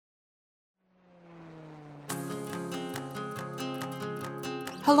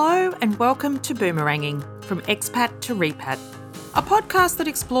Hello and welcome to Boomeranging, From Expat to Repat, a podcast that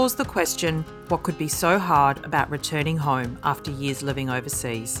explores the question, what could be so hard about returning home after years living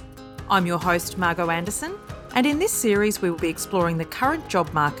overseas? I'm your host, Margot Anderson, and in this series we will be exploring the current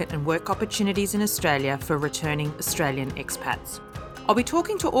job market and work opportunities in Australia for returning Australian expats. I'll be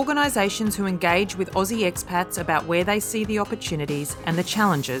talking to organisations who engage with Aussie expats about where they see the opportunities and the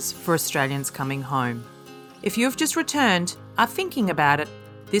challenges for Australians coming home. If you've just returned, are thinking about it,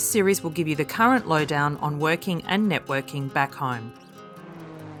 this series will give you the current lowdown on working and networking back home.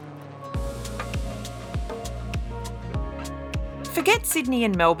 Forget Sydney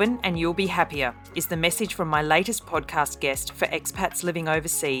and Melbourne and you'll be happier, is the message from my latest podcast guest for expats living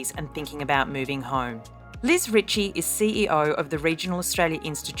overseas and thinking about moving home. Liz Ritchie is CEO of the Regional Australia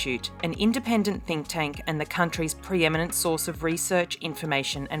Institute, an independent think tank and the country's preeminent source of research,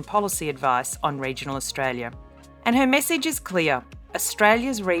 information and policy advice on regional Australia. And her message is clear: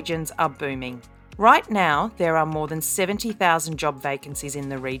 Australia's regions are booming. Right now, there are more than 70,000 job vacancies in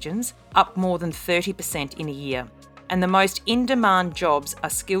the regions, up more than 30% in a year. And the most in-demand jobs are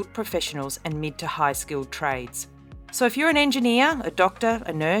skilled professionals and mid to high-skilled trades. So if you're an engineer, a doctor,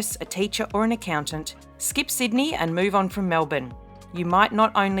 a nurse, a teacher or an accountant, skip Sydney and move on from Melbourne. You might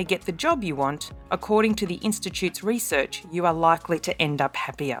not only get the job you want, according to the Institute's research, you are likely to end up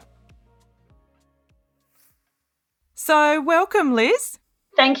happier. So welcome, Liz.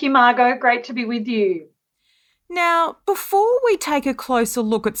 Thank you, Margot. Great to be with you. Now, before we take a closer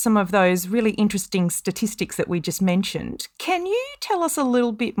look at some of those really interesting statistics that we just mentioned, can you tell us a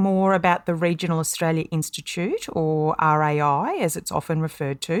little bit more about the Regional Australia Institute, or RAI as it's often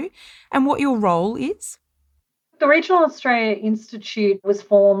referred to, and what your role is? The Regional Australia Institute was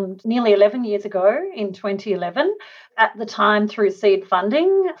formed nearly 11 years ago in 2011, at the time through seed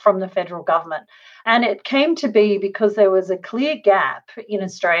funding from the federal government. And it came to be because there was a clear gap in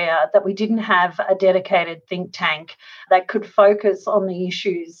Australia that we didn't have a dedicated think tank that could focus on the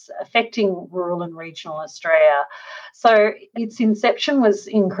issues affecting rural and regional Australia. So its inception was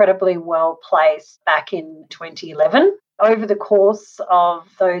incredibly well placed back in 2011. Over the course of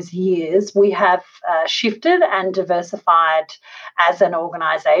those years, we have shifted and diversified as an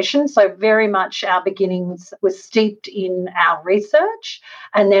organisation. So very much our beginnings were steeped in our research.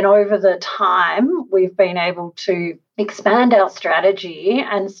 And then over the time, we've been able to expand our strategy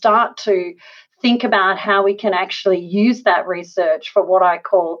and start to think about how we can actually use that research for what I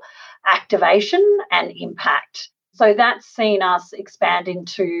call activation and impact. So that's seen us expand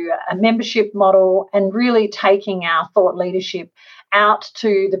into a membership model and really taking our thought leadership out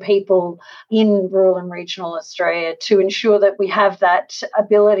to the people in rural and regional Australia to ensure that we have that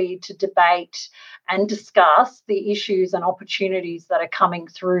ability to debate and discuss the issues and opportunities that are coming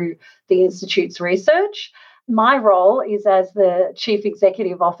through the Institute's research. My role is as the Chief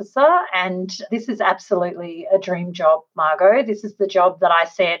Executive Officer, and this is absolutely a dream job, Margot. This is the job that I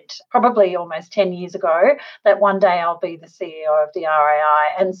said probably almost 10 years ago that one day I'll be the CEO of the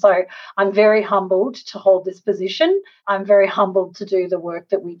RAI. And so I'm very humbled to hold this position. I'm very humbled to do the work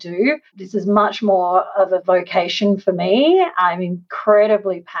that we do. This is much more of a vocation for me. I'm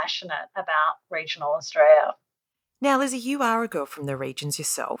incredibly passionate about regional Australia. Now, Lizzie, you are a girl from the regions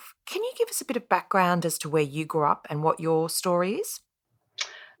yourself. Can you give us a bit of background as to where you grew up and what your story is?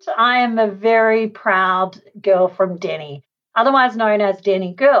 So I am a very proud girl from Denny, otherwise known as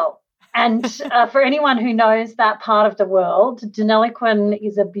Denny Girl. And for anyone who knows that part of the world, Deniliquin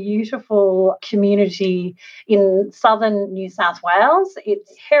is a beautiful community in southern New South Wales.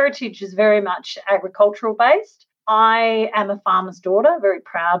 Its heritage is very much agricultural based. I am a farmer's daughter, very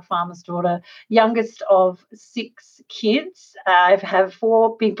proud farmer's daughter, youngest of 6 kids. I have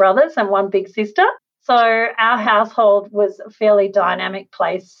 4 big brothers and 1 big sister. So our household was a fairly dynamic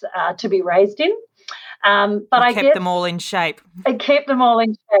place to be raised in. But I kept them all in shape. I kept them all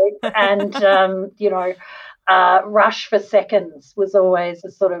in shape and, rush for seconds was always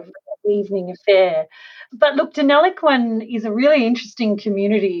a sort of evening affair. But look, Deniliquin is a really interesting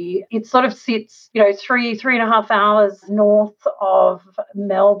community. It sort of sits, 3.5 hours north of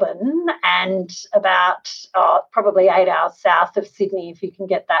Melbourne and about probably 8 hours south of Sydney, if you can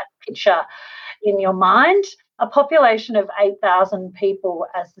get that picture in your mind. A population of 8,000 people,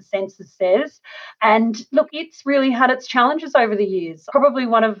 as the census says. And look, it's really had its challenges over the years. Probably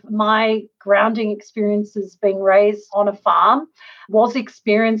one of my grounding experiences being raised on a farm was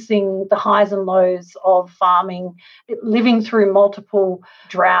experiencing the highs and lows of farming, living through multiple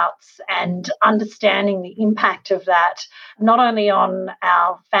droughts and understanding the impact of that, not only on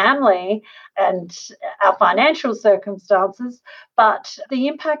our family and our financial circumstances, but the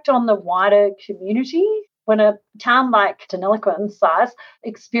impact on the wider community. when a town like Deniliquin size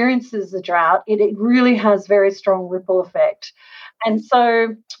experiences a drought, it really has very strong ripple effect. And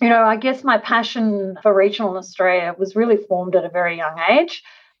so, I guess my passion for regional Australia was really formed at a very young age.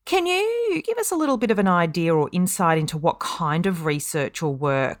 Can you give us a little bit of an idea or insight into what kind of research or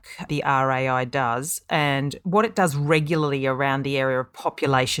work the RAI does and what it does regularly around the area of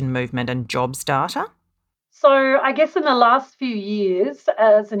population movement and jobs data? So I guess in the last few years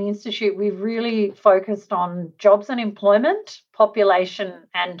as an institute, we've really focused on jobs and employment, population,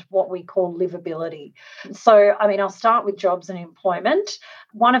 and what we call livability. So, I'll start with jobs and employment.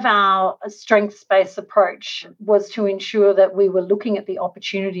 One of our strengths-based approach was to ensure that we were looking at the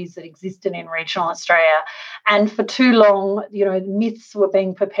opportunities that existed in regional Australia. And for too long, myths were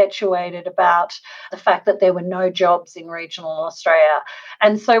being perpetuated about the fact that there were no jobs in regional Australia.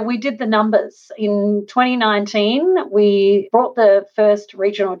 And so we did the numbers. In 2019, we brought the first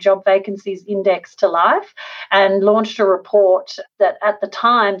regional job vacancies index to life and launched a report that at the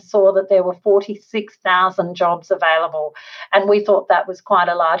time saw that there were 46,000 jobs available. And we thought that was quite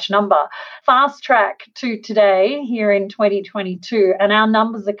a large number. Fast track to today, here in 2022, and our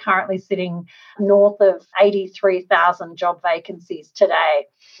numbers are currently sitting north of 83,000 job vacancies today.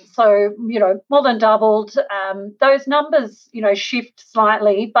 So, more than doubled. Those numbers, shift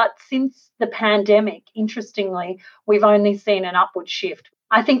slightly, but since the pandemic, interestingly, we've only seen an upward shift.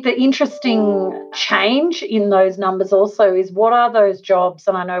 I think the interesting change in those numbers also is what are those jobs,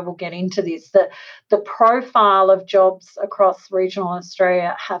 and I know we'll get into this, the profile of jobs across regional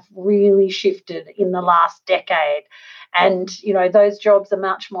Australia have really shifted in the last decade. And, those jobs are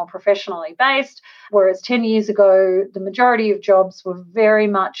much more professionally based, whereas 10 years ago, the majority of jobs were very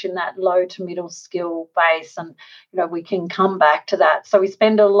much in that low to middle skill base. And, we can come back to that. So we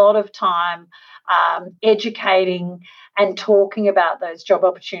spend a lot of time educating and talking about those job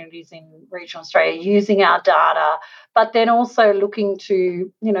opportunities in regional Australia, using our data, but then also looking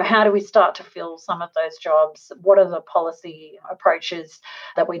to, how do we start to fill some of those jobs? What are the policy approaches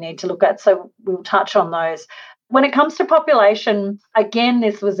that we need to look at? So we'll touch on those. When it comes to population, again,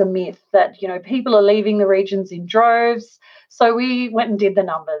 this was a myth that, people are leaving the regions in droves. So we went and did the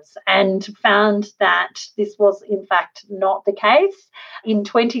numbers and found that this was, in fact, not the case. In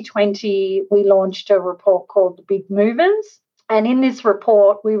 2020, we launched a report called The Big Movers. And in this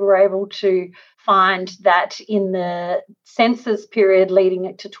report, we were able to find that in the census period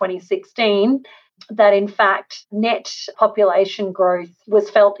leading to 2016, that in fact net population growth was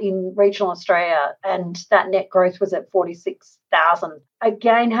felt in regional Australia, and that net growth was at 46,000.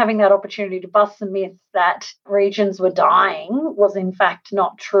 Again, having that opportunity to bust the myth that regions were dying was in fact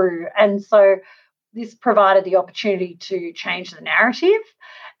not true. And so this provided the opportunity to change the narrative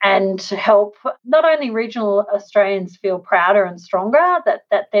and to help not only regional Australians feel prouder and stronger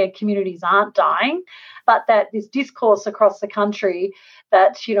that their communities aren't dying, but that this discourse across the country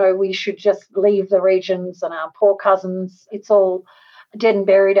that, we should just leave the regions and our poor cousins, it's all dead and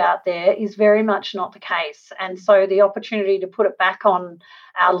buried out there, is very much not the case. And so the opportunity to put it back on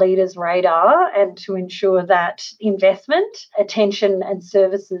our leaders' radar and to ensure that investment, attention and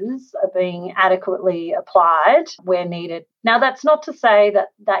services are being adequately applied where needed. Now, that's not to say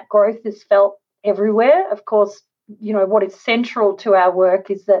that growth is felt everywhere. Of course, what is central to our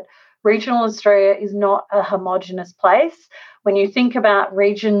work is that regional Australia is not a homogenous place. When you think about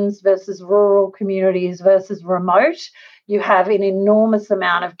regions versus rural communities versus remote, you have an enormous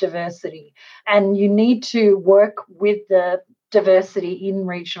amount of diversity, and you need to work with the diversity in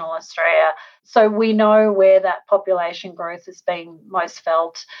regional Australia. So we know where that population growth has been most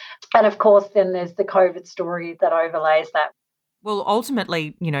felt. And of course, then there's the COVID story that overlays that. Well,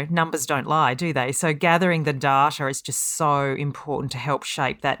 ultimately, numbers don't lie, do they? So gathering the data is just so important to help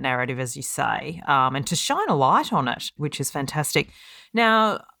shape that narrative, as you say, and to shine a light on it, which is fantastic.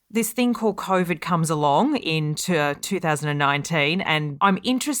 Now, this thing called COVID comes along into 2019, and I'm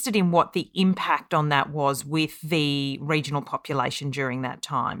interested in what the impact on that was with the regional population during that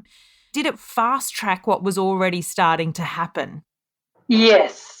time. Did it fast track what was already starting to happen?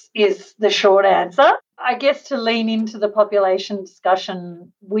 Yes, is the short answer. I guess to lean into the population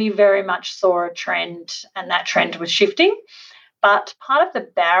discussion, we very much saw a trend, and that trend was shifting. But part of the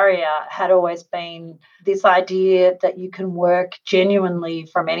barrier had always been this idea that you can work genuinely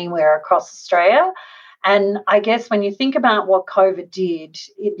from anywhere across Australia. And I guess when you think about what COVID did,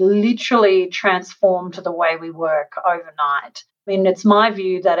 it literally transformed the way we work overnight. It's my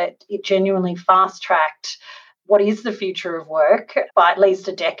view that it genuinely fast-tracked what is the future of work by at least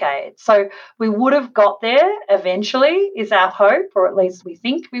a decade. So we would have got there eventually, is our hope, or at least we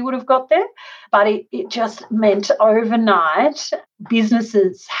think we would have got there. But it just meant overnight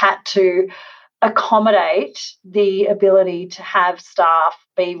businesses had to accommodate the ability to have staff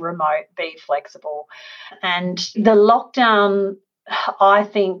be remote, be flexible. And the lockdown, I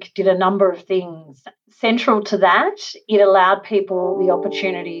think, did a number of things. Central to that, it allowed people the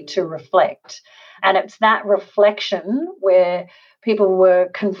opportunity to reflect. And it's that reflection where people were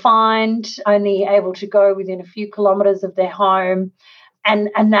confined, only able to go within a few kilometres of their home, and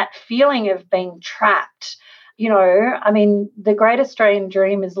that feeling of being trapped. The Great Australian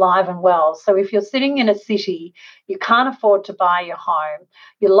Dream is live and well. So if you're sitting in a city, you can't afford to buy your home,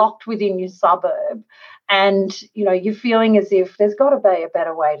 you're locked within your suburb, and, you're feeling as if there's got to be a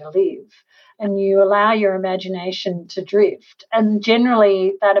better way to live. And you allow your imagination to drift. And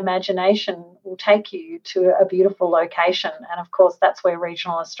generally, that imagination will take you to a beautiful location. And, of course, that's where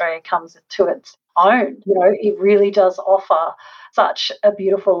regional Australia comes to its own. It really does offer such a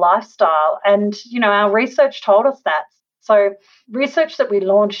beautiful lifestyle. And, our research told us that. So research that we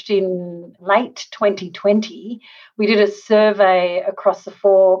launched in late 2020, we did a survey across the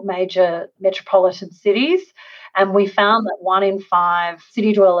 4 major metropolitan cities, and we found that 1 in 5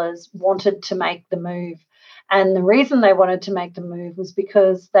 city dwellers wanted to make the move. And the reason they wanted to make the move was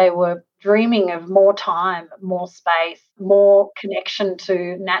because they were dreaming of more time, more space, more connection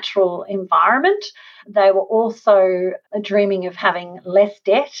to natural environment. They were also dreaming of having less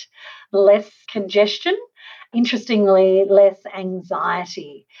debt, less congestion, interestingly, less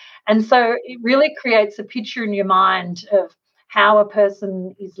anxiety. And so it really creates a picture in your mind of how a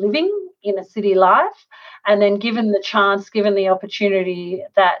person is living in a city life. And then given the chance, given the opportunity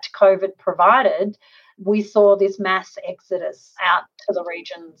that COVID provided, we saw this mass exodus out to the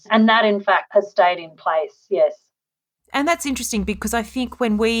regions. And that, in fact, has stayed in place, yes. And that's interesting because I think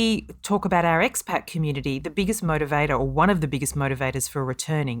when we talk about our expat community, the biggest motivator, or one of the biggest motivators for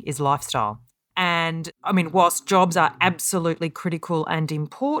returning, is lifestyle. And whilst jobs are absolutely critical and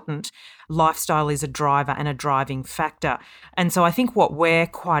important, lifestyle is a driver and a driving factor. And so I think what we're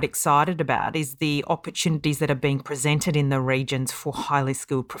quite excited about is the opportunities that are being presented in the regions for highly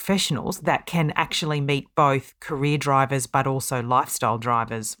skilled professionals that can actually meet both career drivers but also lifestyle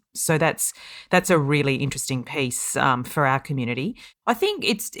drivers. So that's a really interesting piece for our community. I think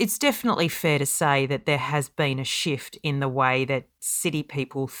it's definitely fair to say that there has been a shift in the way that city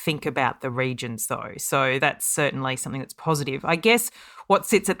people think about the regions, though. So that's certainly something that's positive. I guess what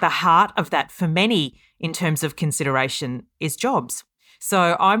sits at the heart of that for many in terms of consideration is jobs.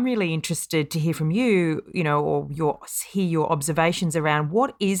 So I'm really interested to hear from you, or hear your observations around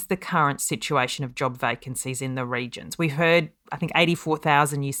what is the current situation of job vacancies in the regions. We've heard, I think,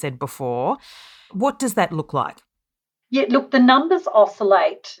 84,000 you said before. What does that look like? Yeah, look, the numbers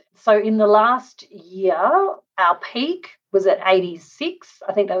oscillate. So in the last year, our peak was at 86.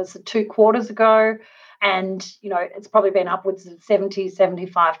 I think that was 2 quarters ago. And, it's probably been upwards of 70,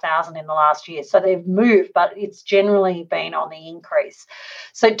 75,000 in the last year. So they've moved, but it's generally been on the increase.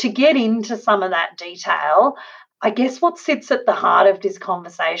 So to get into some of that detail, I guess what sits at the heart of this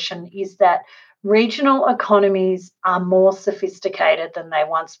conversation is that regional economies are more sophisticated than they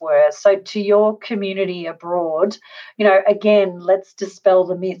once were. So to your community abroad, again, let's dispel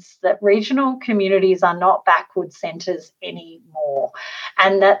the myths that regional communities are not backward centres anymore,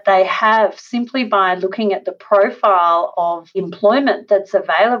 and that they have, simply by looking at the profile of employment that's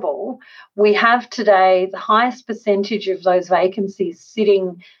available, we have today the highest percentage of those vacancies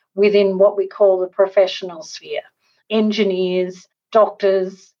sitting within what we call the professional sphere. Engineers,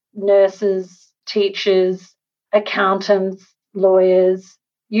 doctors, nurses, teachers, accountants, lawyers,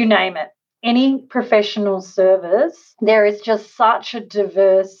 you name it. Any professional service, there is just such a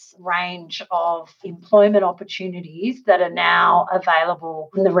diverse range of employment opportunities that are now available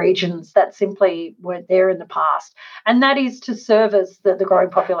in the regions that simply weren't there in the past. And that is to service the growing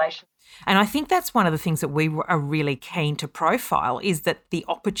population. And I think that's one of the things that we are really keen to profile, is that the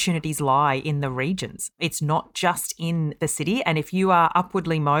opportunities lie in the regions. It's not just in the city. And if you are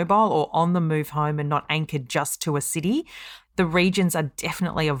upwardly mobile or on the move home and not anchored just to a city, the regions are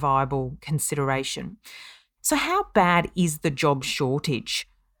definitely a viable consideration. So how bad is the job shortage?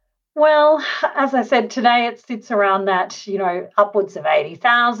 Well, as I said, today it sits around that, upwards of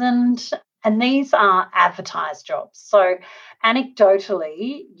 80,000. And these are advertised jobs. So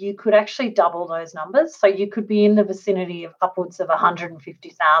anecdotally, you could actually double those numbers. So you could be in the vicinity of upwards of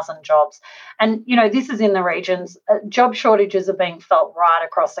 150,000 jobs. And, this is in the regions. Job shortages are being felt right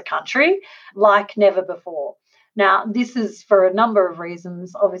across the country like never before. Now, this is for a number of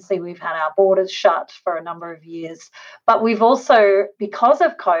reasons. Obviously, we've had our borders shut for a number of years, but we've also, because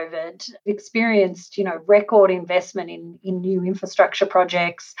of COVID, experienced, record investment in new infrastructure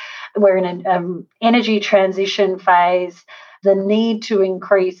projects. We're in an energy transition phase. the need to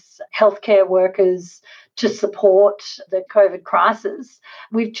increase healthcare workers to support the COVID crisis,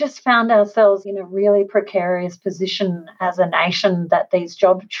 we've just found ourselves in a really precarious position as a nation that these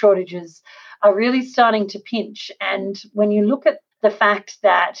job shortages are really starting to pinch. And when you look at the fact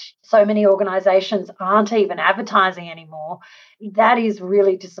that so many organisations aren't even advertising anymore, that is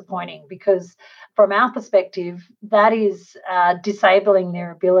really disappointing, because from our perspective, that is disabling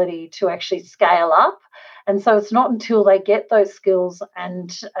their ability to actually scale up. And so it's not until they get those skills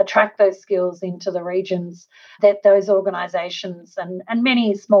and attract those skills into the regions that those organisations and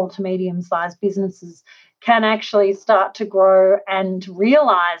many small to medium-sized businesses can actually start to grow and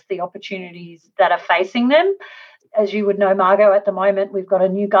realise the opportunities that are facing them. As you would know, Margot, at the moment we've got a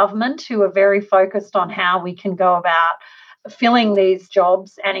new government who are very focused on how we can go about filling these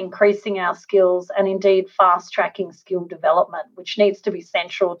jobs and increasing our skills, and indeed fast-tracking skill development, which needs to be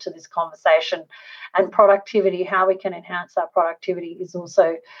central to this conversation. And productivity, how we can enhance our productivity, is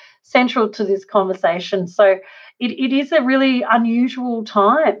also central to this conversation. So it is a really unusual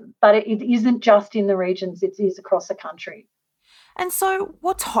time, but it isn't just in the regions, it is across the country. And so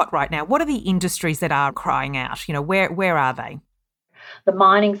what's hot right now? What are the industries that are crying out? You know, where are they? The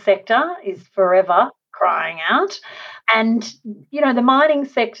mining sector is forever crying out. And, you know, the mining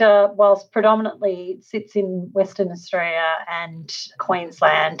sector, whilst predominantly sits in Western Australia and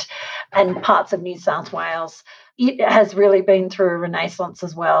Queensland and parts of New South Wales, it has really been through a renaissance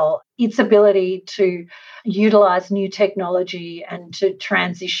as well. Its ability to utilise new technology and to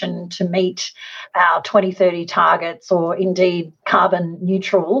transition to meet our 2030 targets, or indeed carbon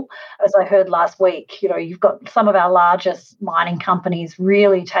neutral. As I heard last week, you know, you've got some of our largest mining companies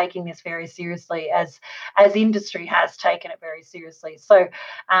really taking this very seriously, as industry has taken it very seriously. So,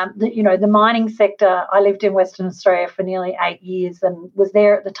 the mining sector, I lived in Western Australia for nearly 8 years and was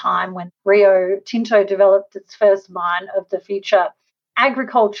there at the time when Rio Tinto developed its first mine of the future.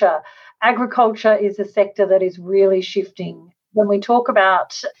 Agriculture is a sector that is really shifting. When we talk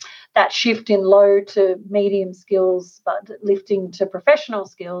about that shift in low to medium skills, but lifting to professional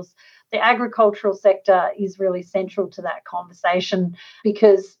skills, the agricultural sector is really central to that conversation,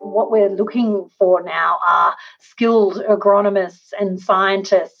 because what we're looking for now are skilled agronomists and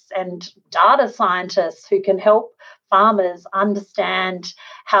scientists and data scientists who can help farmers understand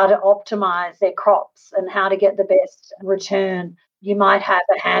how to optimise their crops and how to get the best return. You might have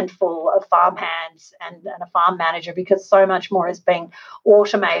a handful of farm hands and a farm manager, because so much more is being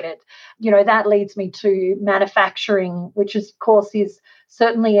automated. You know, that leads me to manufacturing, which of course is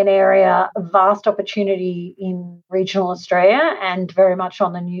certainly an area of vast opportunity in regional Australia and very much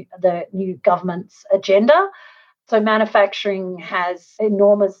on the new government's agenda. So manufacturing has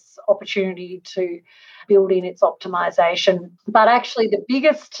enormous opportunity to build in its optimisation. But actually the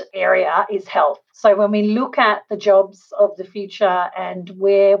biggest area is health. So when we look at the jobs of the future and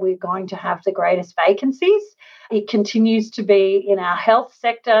where we're going to have the greatest vacancies, it continues to be in our health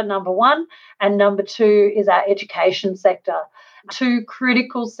sector, number one, and number two is our education sector. Two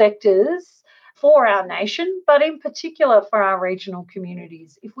critical sectors for our nation, but in particular for our regional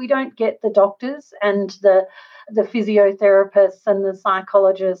communities. If we don't get the doctors and the physiotherapists and the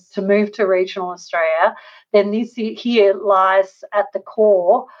psychologists to move to regional Australia, then this here lies at the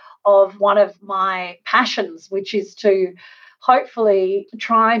core of one of my passions, which is to hopefully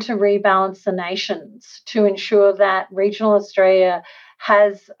try to rebalance the nations to ensure that regional Australia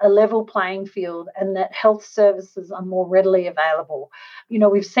has a level playing field and that health services are more readily available. You know,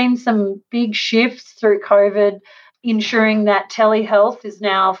 we've seen some big shifts through COVID, ensuring that telehealth is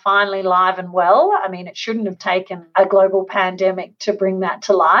now finally live and well. I mean, it shouldn't have taken a global pandemic to bring that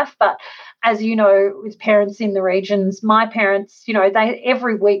to life. But as you know, with parents in the regions, my parents, you know, they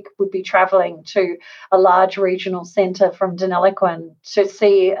every week would be travelling to a large regional centre from Deniliquin to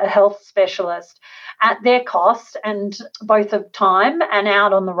see a health specialist at their cost, and both of time and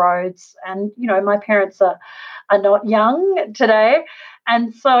out on the roads. And, you know, my parents are not young today.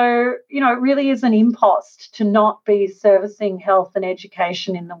 And so, you know, it really is an impost to not be servicing health and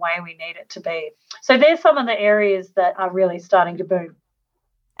education in the way we need it to be. So there's some of the areas that are really starting to boom.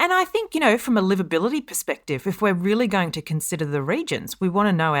 And I think, you know, from a livability perspective, if we're really going to consider the regions, we want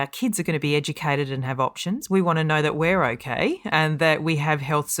to know our kids are going to be educated and have options. We want to know that we're okay and that we have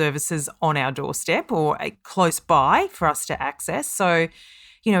health services on our doorstep or close by for us to access. So,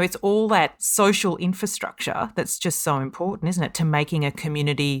 you know, it's all that social infrastructure that's just so important, isn't it, to making a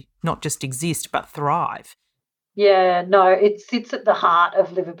community not just exist but thrive. Yeah, no, it sits at the heart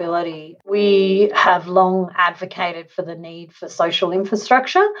of livability. We have long advocated for the need for social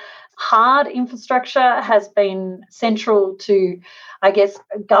infrastructure. Hard infrastructure has been central to, I guess,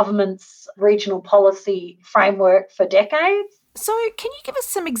 government's regional policy framework for decades. So can you give us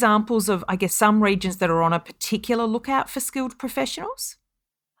some examples of, I guess, some regions that are on a particular lookout for skilled professionals?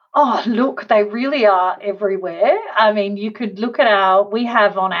 Oh, look, they really are everywhere. I mean, you could look at we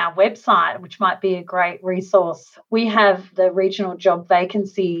have on our website, which might be a great resource, we have the regional job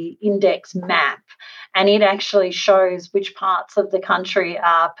vacancy index map, and it actually shows which parts of the country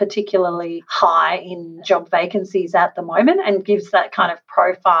are particularly high in job vacancies at the moment and gives that kind of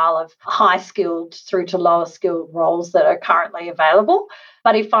profile of high skilled through to lower skilled roles that are currently available.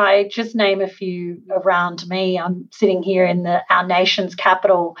 But if I just name a few around me, I'm sitting here in our nation's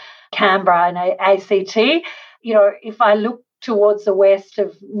capital, Canberra, and ACT. If I look towards the west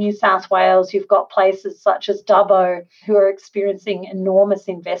of New South Wales, you've got places such as Dubbo who are experiencing enormous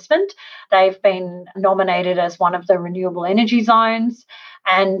investment. They've been nominated as one of the renewable energy zones.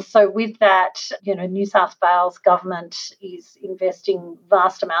 And so with that, New South Wales government is investing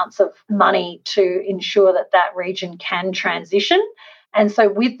vast amounts of money to ensure that that region can transition. And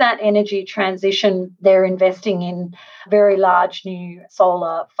so with that energy transition, they're investing in very large new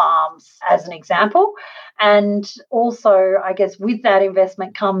solar farms, as an example. And also, I guess, with that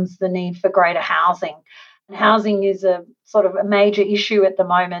investment comes the need for greater housing. And housing is a sort of a major issue at the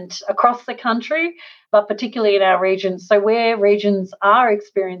moment across the country, but particularly in our regions. So where regions are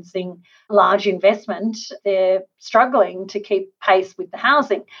experiencing large investment, they're struggling to keep pace with the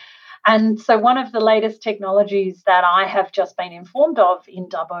housing. And so one of the latest technologies that I have just been informed of in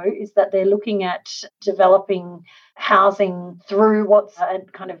Dubbo is that they're looking at developing housing through what's a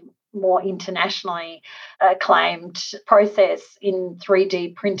kind of more internationally acclaimed process in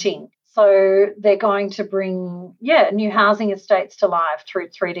 3D printing. So they're going to bring, new housing estates to life through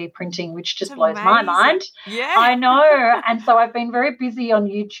 3D printing, which just blows my mind. Yeah. I know. And so I've been very busy on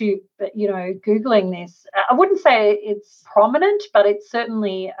YouTube, Googling this. I wouldn't say it's prominent, but it's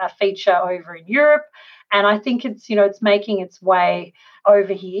certainly a feature over in Europe. And I think it's making its way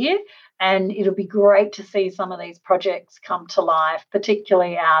over here. And it'll be great to see some of these projects come to life,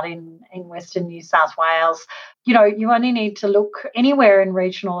 particularly out in Western New South Wales. You only need to look anywhere in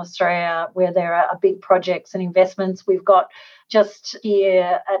regional Australia where there are big projects and investments. We've got just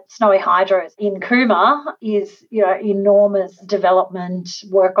here at Snowy Hydro in Cooma is, enormous development,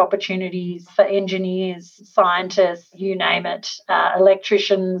 work opportunities for engineers, scientists, you name it,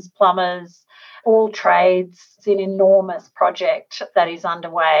 electricians, plumbers, all trades. It's an enormous project that is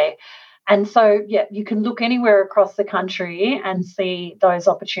underway. And so, you can look anywhere across the country and see those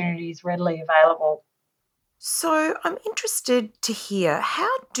opportunities readily available. So I'm interested to hear, how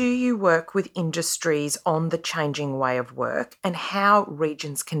do you work with industries on the changing way of work and how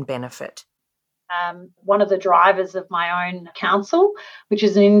regions can benefit? One of the drivers of my own council, which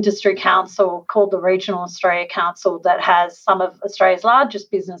is an industry council called the Regional Australia Council that has some of Australia's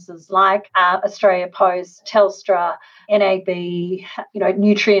largest businesses like Australia Post, Telstra, NAB,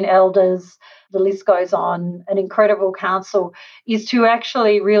 Nutrien Elders, the list goes on, an incredible council, is to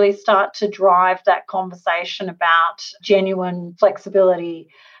actually really start to drive that conversation about genuine flexibility.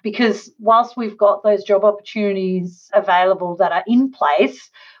 Because whilst we've got those job opportunities available that are in place,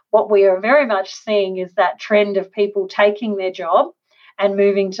 what we are very much seeing is that trend of people taking their job and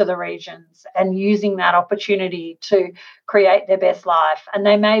moving to the regions and using that opportunity to create their best life. And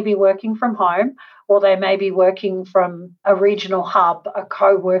they may be working from home or they may be working from a regional hub, a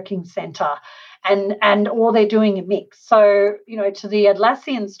co-working centre, or they're doing a mix. So, to the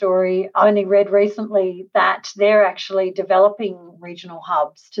Atlassian story, I only read recently that they're actually developing regional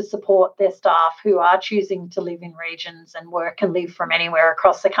hubs to support their staff who are choosing to live in regions and work and live from anywhere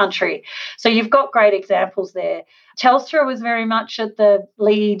across the country. So you've got great examples there. Telstra was very much at the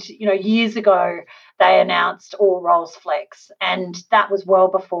lead, years ago. They announced all roles flex, and that was well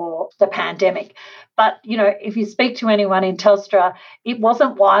before the pandemic. But, if you speak to anyone in Telstra, it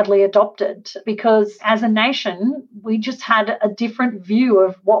wasn't widely adopted because as a nation, we just had a different view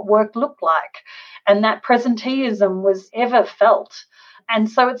of what work looked like, and that presenteeism was ever felt. And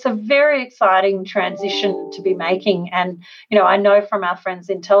so it's a very exciting transition to be making. And, I know from our friends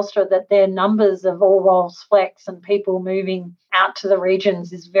in Telstra that their numbers of all roles flex and people moving out to the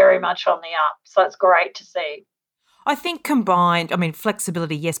regions is very much on the up. So it's great to see. I think combined,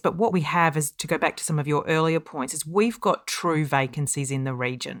 flexibility, yes, but what we have is, to go back to some of your earlier points, is we've got true vacancies in the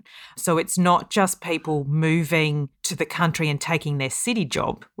region. So it's not just people moving to the country and taking their city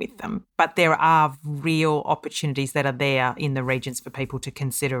job with them, but there are real opportunities that are there in the regions for people to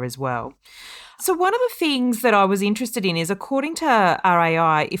consider as well. So one of the things that I was interested in is, according to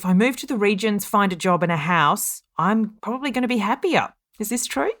RAI, if I move to the regions, find a job and a house, I'm probably going to be happier. Is this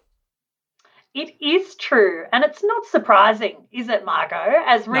true? It is true. And it's not surprising, is it, Margot,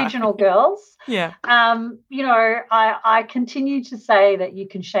 as No. regional girls? Yeah. I continue to say that you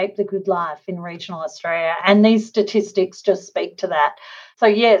can shape the good life in regional Australia, and these statistics just speak to that. So,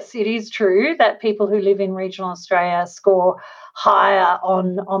 yes, it is true that people who live in regional Australia score higher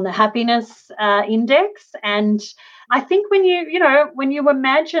on the happiness index. And I think when you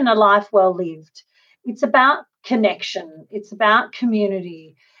imagine a life well lived, it's about connection, it's about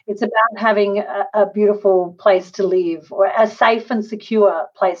community, it's about having a beautiful place to live, or a safe and secure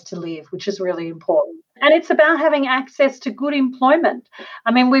place to live, which is really important. And it's about having access to good employment.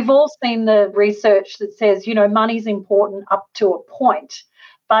 I mean, we've all seen the research that says, money's important up to a point.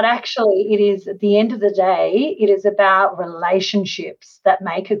 But actually, it is, at the end of the day, it is about relationships that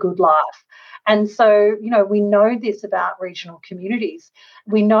make a good life. And so, we know this about regional communities.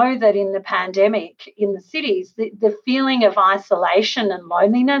 We know that in the pandemic in the cities, the feeling of isolation and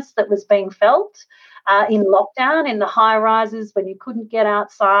loneliness that was being felt in lockdown, in the high rises, when you couldn't get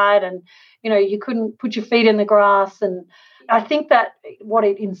outside and, you couldn't put your feet in the grass. And I think that what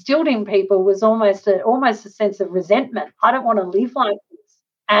it instilled in people was almost a sense of resentment. I don't want to live like this.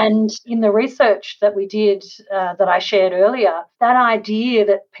 And in the research that we did, that I shared earlier, that idea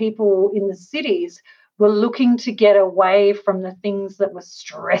that people in the cities were looking to get away from the things that were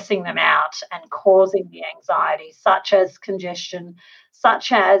stressing them out and causing the anxiety, such as congestion,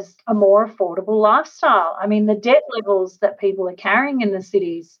 such as a more affordable lifestyle. I mean, the debt levels that people are carrying in the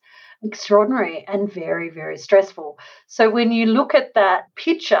cities, extraordinary and very, very stressful. So when you look at that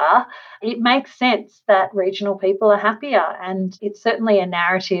picture, it makes sense that regional people are happier, and it's certainly a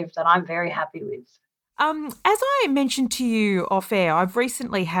narrative that I'm very happy with. As I mentioned to you off air, I've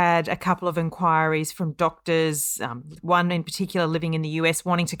recently had a couple of inquiries from doctors, one in particular living in the US,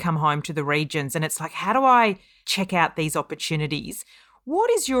 wanting to come home to the regions. And it's like, how do I check out these opportunities? What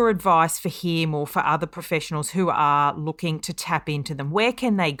is your advice for him or for other professionals who are looking to tap into them? Where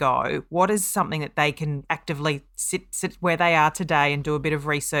can they go? What is something that they can actively sit where they are today and do a bit of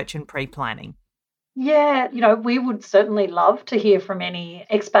research and pre-planning? Yeah, we would certainly love to hear from any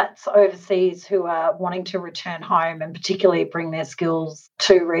expats overseas who are wanting to return home and particularly bring their skills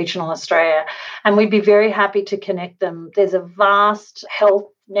to regional Australia. And we'd be very happy to connect them. There's a vast health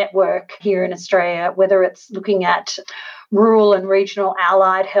network here in Australia, whether it's looking at rural and regional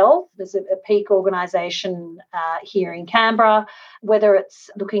allied health. There's a peak organisation here in Canberra. Whether it's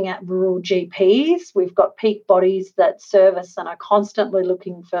looking at rural GPs, we've got peak bodies that service and are constantly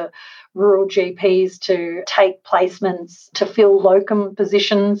looking for rural GPs to take placements, to fill locum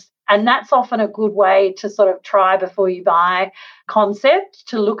positions. And that's often a good way to sort of try before you buy concept,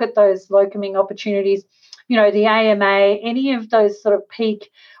 to look at those locuming opportunities. The AMA, any of those sort of peak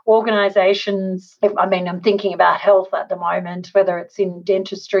organisations. I'm thinking about health at the moment, whether it's in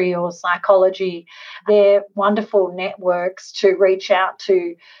dentistry or psychology. They're wonderful networks to reach out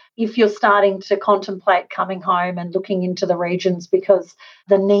to if you're starting to contemplate coming home and looking into the regions, because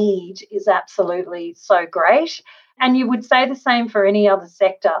the need is absolutely so great. And you would say the same for any other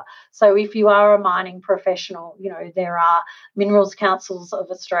sector. So if you are a mining professional, there are Minerals Councils of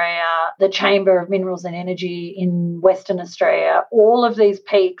Australia, the Chamber of Minerals and Energy in Western Australia. All of these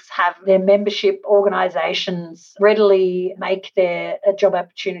peaks have their membership organisations readily make their job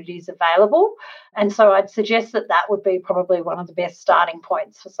opportunities available. And so I'd suggest that would be probably one of the best starting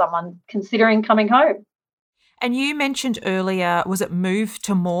points for someone considering coming home. And you mentioned earlier, was it Move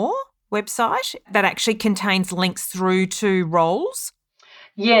to More website that actually contains links through to roles?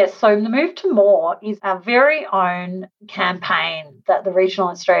 Yes, so the Move to More is our very own campaign that the Regional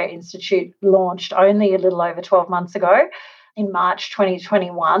Australia Institute launched only a little over 12 months ago in March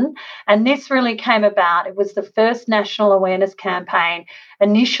 2021. And this really came about, it was the first national awareness campaign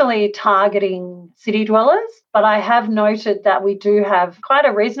initially targeting city dwellers, but I have noted that we do have quite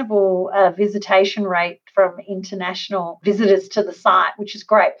a reasonable visitation rate from international visitors to the site, which is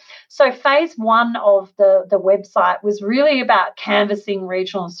great. So phase one of the website was really about canvassing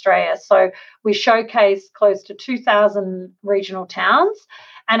regional Australia. So we showcase close to 2,000 regional towns,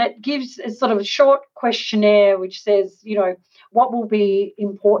 and it gives a sort of a short questionnaire which says, what will be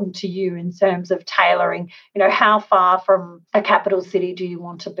important to you in terms of tailoring? How far from a capital city do you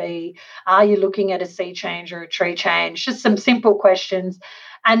want to be? Are you looking at a sea change or a tree change? Just some simple questions.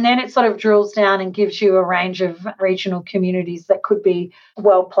 And then it sort of drills down and gives you a range of regional communities that could be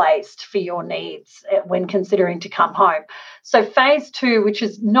well placed for your needs when considering to come home. So phase two, which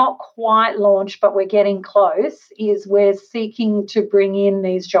is not quite launched, but we're getting close, is we're seeking to bring in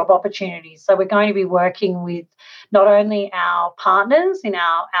these job opportunities. So we're going to be working with not only our partners, in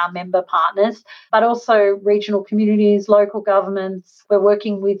our member partners, but also regional communities, local governments. We're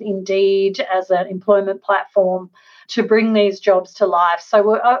working with Indeed as an employment platform to bring these jobs to life. So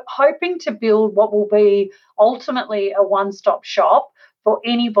we're hoping to build what will be ultimately a one-stop shop for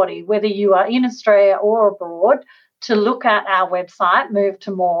anybody, whether you are in Australia or abroad, to look at our website, Move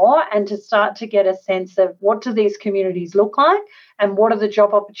to More, and to start to get a sense of what do these communities look like and what are the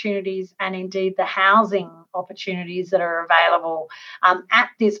job opportunities and indeed the housing opportunities that are available at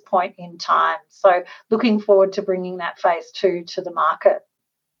this point in time. So looking forward to bringing that phase 2 to the market.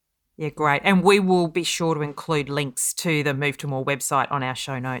 Yeah, great. And we will be sure to include links to the Move to More website on our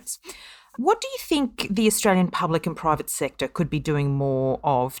show notes. What do you think the Australian public and private sector could be doing more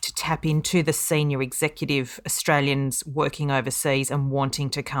of to tap into the senior executive Australians working overseas and wanting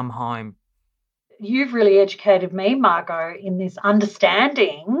to come home? You've really educated me, Margot, in this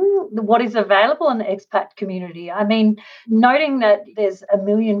understanding what is available in the expat community. I mean, noting that there's 1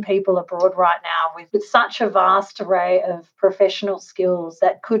 million people abroad right now with such a vast array of professional skills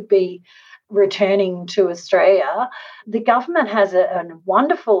that could be returning to Australia, the government has a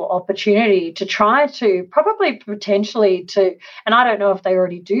wonderful opportunity to try to potentially and I don't know if they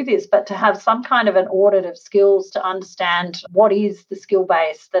already do this, but to have some kind of an audit of skills to understand what is the skill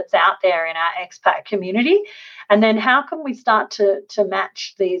base that's out there in our expat community. And then how can we start to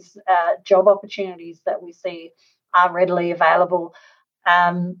match these job opportunities that we see are readily available.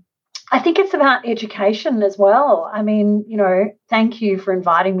 I think it's about education as well. I mean, thank you for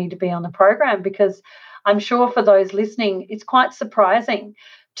inviting me to be on the program, because I'm sure for those listening, it's quite surprising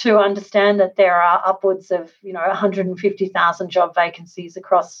to understand that there are upwards of, 150,000 job vacancies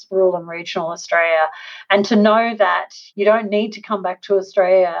across rural and regional Australia. And to know that you don't need to come back to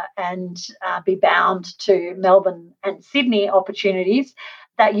Australia and be bound to Melbourne and Sydney opportunities,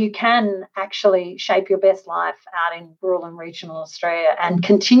 that you can actually shape your best life out in rural and regional Australia and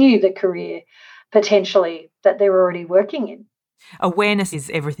continue the career potentially that they're already working in. Awareness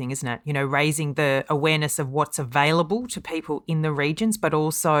is everything, isn't it? Raising the awareness of what's available to people in the regions, but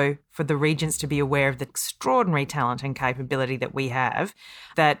also for the regions to be aware of the extraordinary talent and capability that we have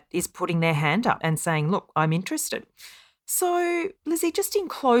that is putting their hand up and saying, look, I'm interested. So, Lizzie, just in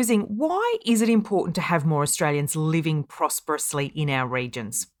closing, why is it important to have more Australians living prosperously in our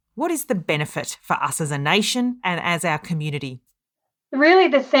regions? What is the benefit for us as a nation and as our community? Really,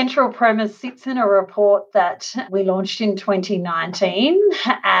 the central premise sits in a report that we launched in 2019,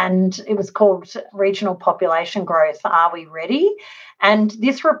 and it was called Regional Population Growth, Are We Ready? And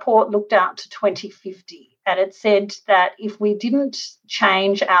this report looked out to 2050. And it said that if we didn't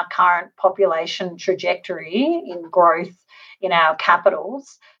change our current population trajectory in growth in our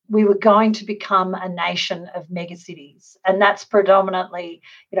capitals, we were going to become a nation of megacities. And that's predominantly,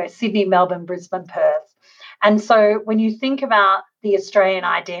 Sydney, Melbourne, Brisbane, Perth. And so when you think about the Australian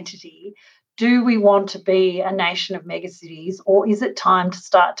identity, do we want to be a nation of megacities, or is it time to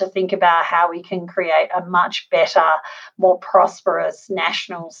start to think about how we can create a much better, more prosperous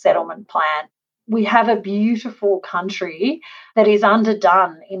national settlement plan? We have a beautiful country that is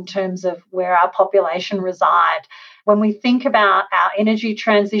underdone in terms of where our population reside. When we think about our energy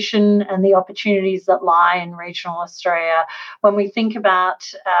transition and the opportunities that lie in regional Australia, when we think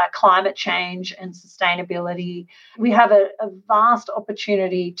about climate change and sustainability, we have a vast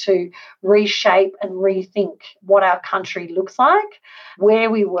opportunity to reshape and rethink what our country looks like, where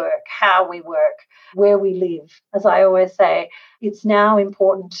we work, how we work, where we live. As I always say, it's now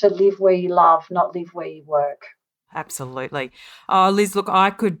important to live where you love, not live where you work. Absolutely. Oh, Liz, look, I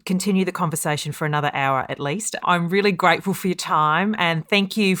could continue the conversation for another hour at least. I'm really grateful for your time and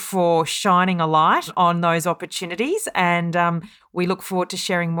thank you for shining a light on those opportunities. And we look forward to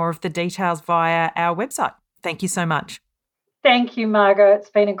sharing more of the details via our website. Thank you so much. Thank you, Margot. It's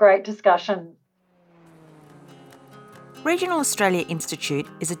been a great discussion. Regional Australia Institute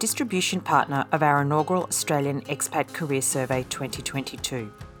is a distribution partner of our inaugural Australian Expat Career Survey 2022.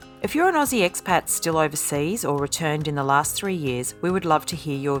 If you're an Aussie expat still overseas or returned in the last 3 years, we would love to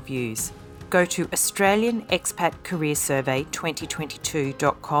hear your views. Go to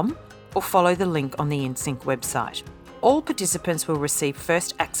australianexpatcareersurvey2022.com or follow the link on the InSync website. All participants will receive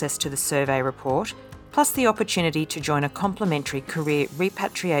first access to the survey report, plus the opportunity to join a complimentary career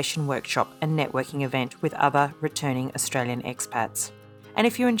repatriation workshop and networking event with other returning Australian expats. And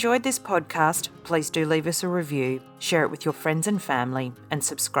if you enjoyed this podcast, please do leave us a review, share it with your friends and family, and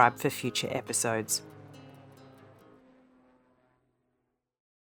subscribe for future episodes.